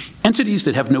 Entities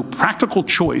that have no practical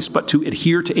choice but to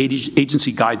adhere to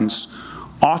agency guidance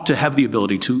ought to have the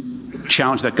ability to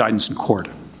challenge that guidance in court.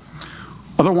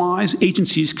 Otherwise,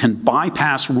 agencies can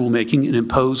bypass rulemaking and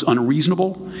impose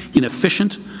unreasonable,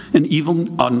 inefficient, and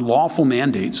even unlawful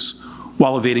mandates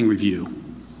while evading review.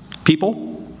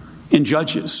 People, and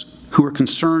judges who are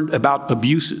concerned about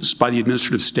abuses by the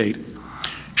administrative state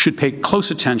should pay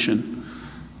close attention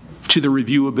to the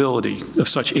reviewability of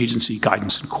such agency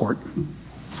guidance in court.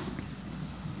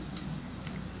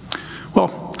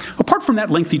 Well, apart from that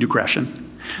lengthy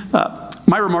digression,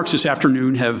 my remarks this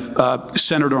afternoon have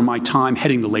centered on my time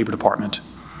heading the Labor Department.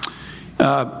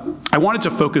 I wanted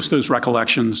to focus those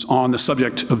recollections on the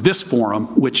subject of this forum,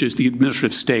 which is the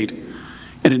administrative state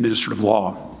and administrative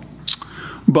law.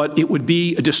 But it would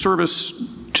be a disservice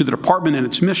to the department and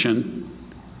its mission,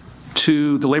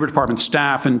 to the Labor Department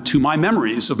staff, and to my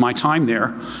memories of my time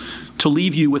there to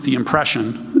leave you with the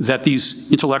impression that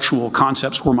these intellectual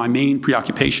concepts were my main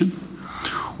preoccupation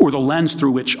or the lens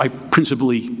through which I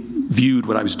principally viewed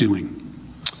what I was doing.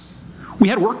 We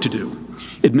had work to do,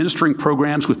 administering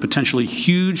programs with potentially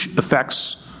huge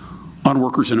effects on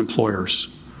workers and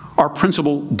employers. Our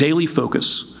principal daily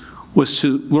focus was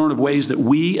to learn of ways that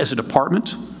we as a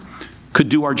department could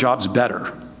do our jobs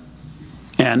better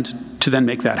and to then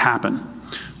make that happen.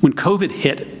 When COVID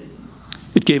hit,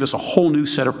 it gave us a whole new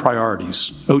set of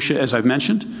priorities. OSHA, as I've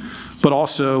mentioned, but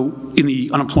also in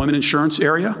the unemployment insurance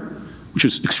area, which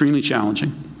was extremely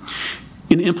challenging.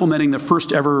 In implementing the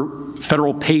first ever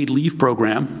federal paid leave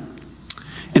program,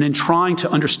 and in trying to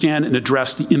understand and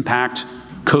address the impact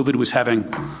COVID was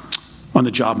having on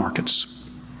the job markets.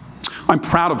 I'm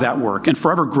proud of that work and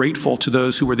forever grateful to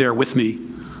those who were there with me,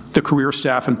 the career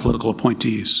staff and political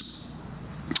appointees.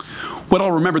 What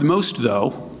I'll remember the most,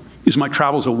 though, is my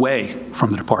travels away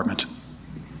from the department.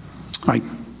 I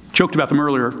joked about them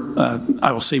earlier.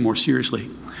 I will say more seriously.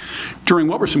 During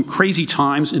what were some crazy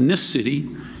times in this city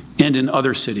and in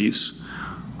other cities,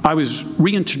 I was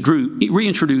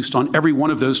reintroduced on every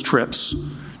one of those trips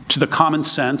to the common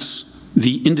sense,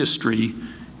 the industry,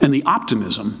 and the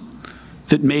optimism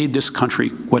that made this country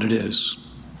what it is.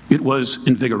 It was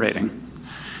invigorating.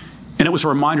 And it was a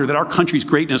reminder that our country's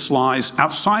greatness lies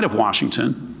outside of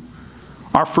Washington.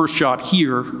 Our first job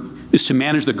here is to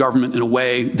manage the government in a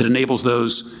way that enables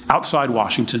those outside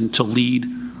Washington to lead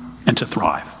and to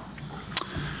thrive.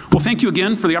 Well, thank you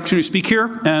again for the opportunity to speak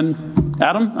here. And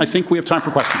Adam, I think we have time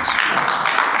for questions.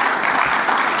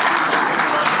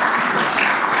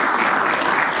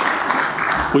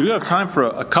 We do have time for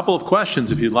a couple of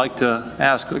questions if you'd like to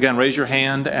ask. Again, raise your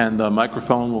hand and the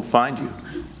microphone will find you. Do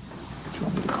you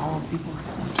want me to call on people?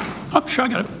 Oh, sure, I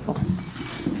got it. Okay.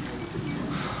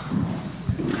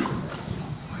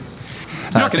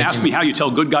 You're not going to ask me how you tell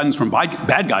good guidance from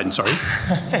bad guidance, are you?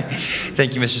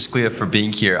 Thank you, Mr. Scalia, for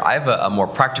being here. I have a more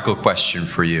practical question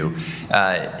for you.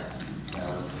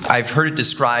 I've heard it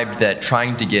described that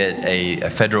trying to get a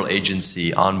federal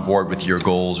agency on board with your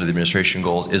goals or the administration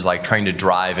goals is like trying to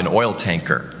drive an oil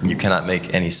tanker. You cannot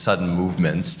make any sudden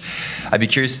movements. I'd be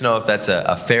curious to know if that's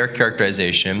a fair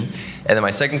characterization. And then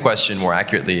my second question, more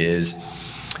accurately, is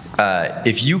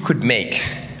if you could make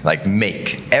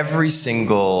every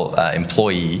single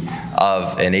employee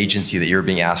of an agency that you're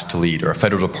being asked to lead, or a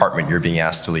federal department you're being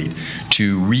asked to lead,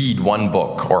 to read one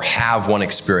book or have one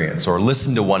experience or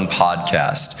listen to one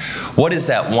podcast, what is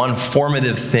that one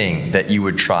formative thing that you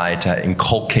would try to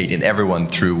inculcate in everyone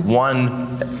through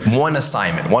one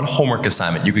assignment, one homework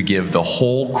assignment you could give the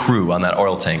whole crew on that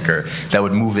oil tanker that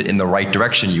would move it in the right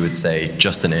direction, you would say,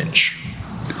 just an inch?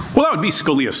 Well, that would be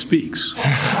Scalia Speaks,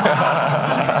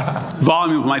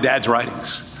 volume of my dad's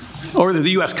writings, or the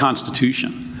U.S.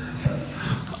 Constitution.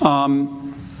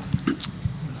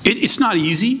 It's not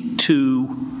easy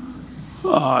to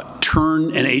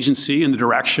turn an agency in the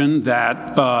direction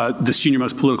that the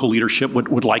senior-most political leadership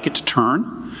would like it to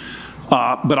turn,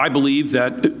 but I believe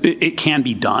that it can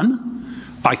be done.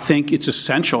 I think it's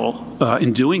essential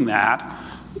in doing that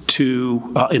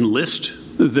to enlist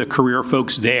the career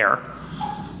folks there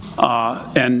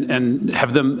and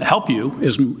have them help you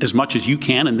as much as you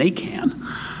can and they can.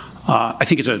 I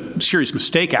think it's a serious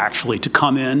mistake, actually, to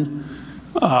come in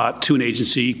to an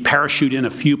agency, parachute in a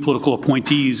few political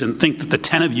appointees, and think that the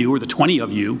 10 of you or the 20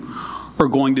 of you are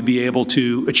going to be able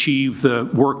to achieve the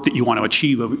work that you want to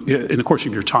achieve in the course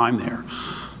of your time there.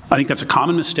 I think that's a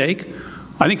common mistake.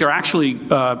 I think there are actually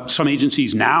some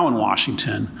agencies now in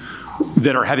Washington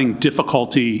that are having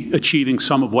difficulty achieving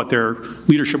some of what their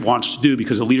leadership wants to do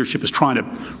because the leadership is trying to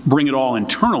bring it all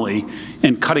internally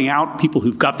and cutting out people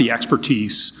who've got the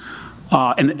expertise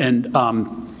and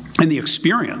the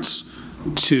experience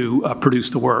to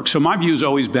produce the work. So my view has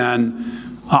always been,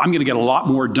 I'm going to get a lot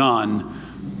more done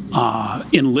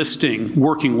enlisting,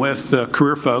 working with the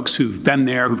career folks who've been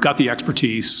there, who've got the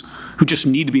expertise, who just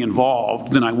need to be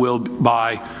involved, than I will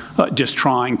by just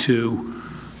trying to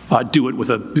do it with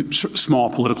a small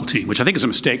political team, which I think is a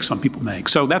mistake some people make.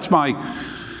 So that's my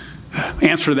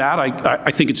answer to that,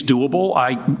 I think it's doable.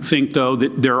 I think, though,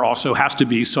 that there also has to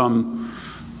be some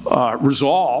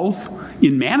resolve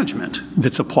in management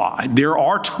that's applied. There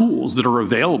are tools that are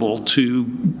available to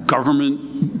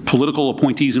government political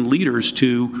appointees and leaders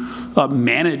to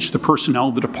manage the personnel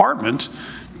of the department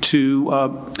to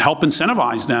help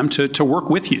incentivize them to work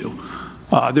with you.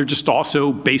 They're just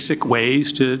also basic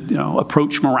ways to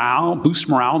approach morale, boost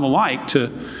morale and the like,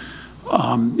 to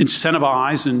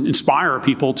incentivize and inspire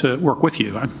people to work with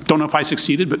you. I don't know if I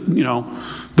succeeded, but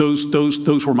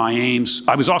those were my aims.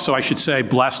 I was also, I should say,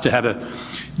 blessed to have a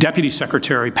Deputy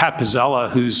Secretary, Pat Pizzella,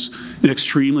 who's an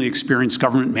extremely experienced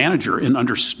government manager and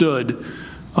understood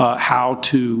how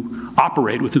to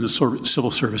operate within the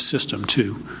civil service system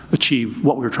to achieve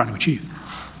what we were trying to achieve.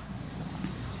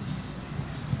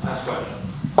 Last question.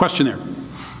 Question there.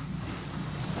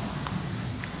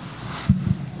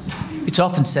 It's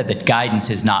often said that guidance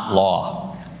is not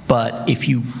law, but if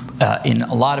you, in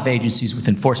a lot of agencies with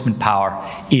enforcement power,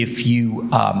 if you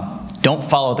don't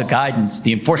follow the guidance,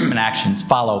 the enforcement actions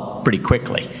follow pretty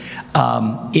quickly.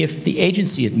 If the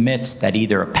agency admits that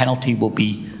either a penalty will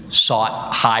be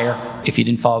sought higher if you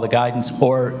didn't follow the guidance,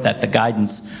 or that the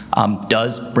guidance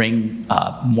does bring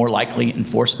more likely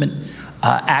enforcement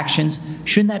actions,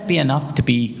 shouldn't that be enough to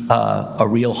be a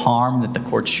real harm that the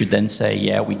courts should then say,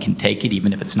 yeah, we can take it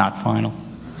even if it's not final?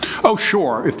 Oh,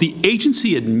 sure. If the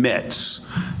agency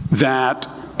admits that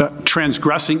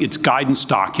transgressing its guidance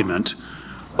document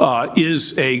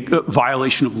is a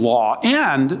violation of law,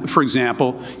 and, for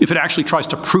example, if it actually tries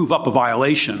to prove up a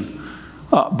violation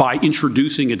by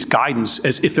introducing its guidance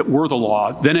as if it were the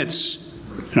law, then it's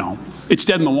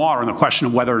dead in the water on the question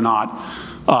of whether or not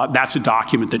that's a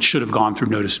document that should have gone through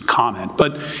notice and comment.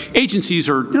 But agencies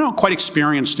are, quite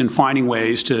experienced in finding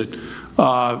ways to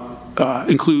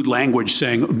include language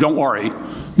saying, "Don't worry,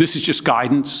 this is just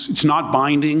guidance. It's not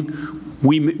binding.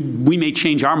 We may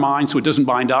change our mind so it doesn't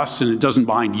bind us and it doesn't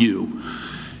bind you."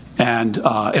 And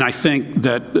I think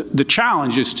that the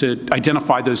challenge is to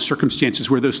identify those circumstances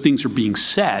where those things are being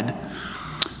said.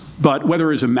 But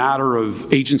whether it's a matter of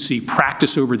agency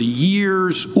practice over the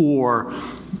years or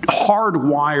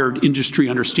hardwired industry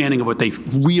understanding of what they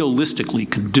realistically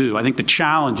can do, I think the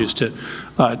challenge is to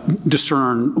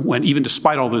discern when, even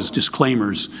despite all those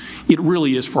disclaimers, it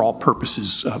really is for all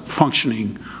purposes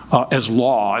functioning as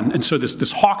law. And so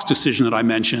this Hawks decision that I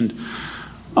mentioned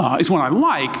is one I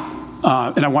like,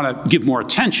 and I want to give more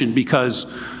attention because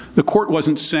the court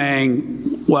wasn't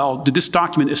saying, well, did this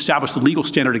document establish the legal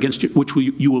standard against which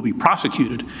you will be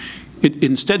prosecuted? It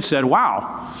instead said,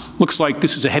 wow, looks like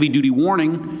this is a heavy-duty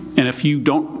warning, and if you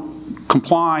don't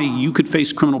comply, you could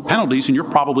face criminal penalties, and you're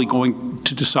probably going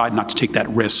to decide not to take that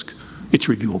risk. It's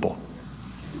reviewable.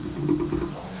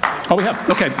 Oh, we have.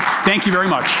 Okay. Thank you very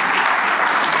much.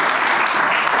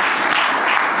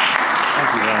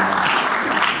 Thank you very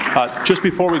much. Just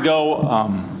before we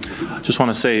go, just want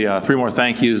to say 3 more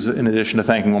thank yous in addition to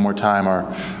thanking one more time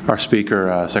our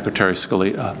speaker, Secretary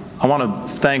Scalia. I want to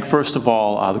thank, first of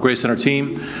all, the Gray Center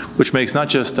team, which makes not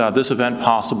just this event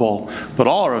possible, but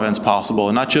all our events possible,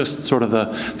 and not just sort of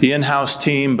the in-house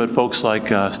team, but folks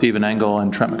like Stephen Engel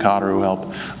and Trent McCotter who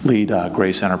help lead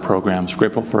Gray Center programs.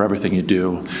 Grateful for everything you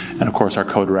do, and of course our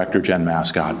co-director, Jen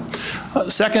Mascott.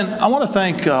 Second, I want to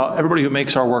thank everybody who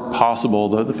makes our work possible,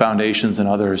 the foundations and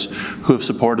others who have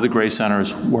supported the Gray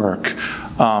Center's work.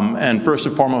 And first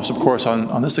and foremost, of course,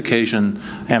 on this occasion,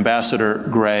 Ambassador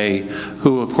Gray,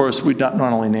 who, of course, we not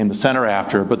only named the center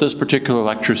after, but this particular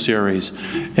lecture series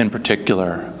in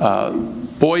particular.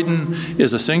 Boyden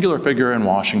is a singular figure in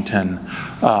Washington,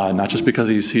 not just because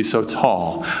he's so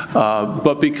tall,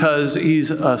 but because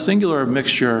he's a singular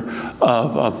mixture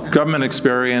of government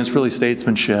experience, really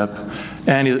statesmanship,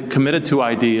 and he's committed to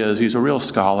ideas. He's a real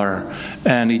scholar,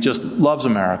 and he just loves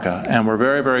America. And we're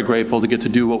very, very grateful to get to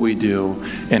do what we do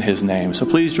in his name. So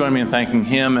please join me in thanking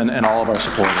him and all of our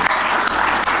supporters.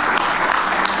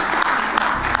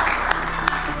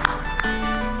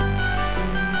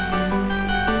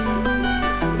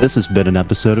 This has been an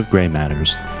episode of Gray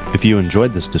Matters. If you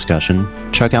enjoyed this discussion,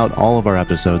 check out all of our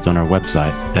episodes on our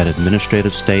website at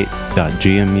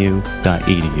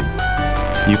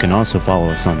administrativestate.gmu.edu. You can also follow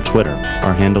us on Twitter.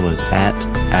 Our handle is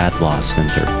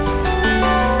 @AdLawCenter.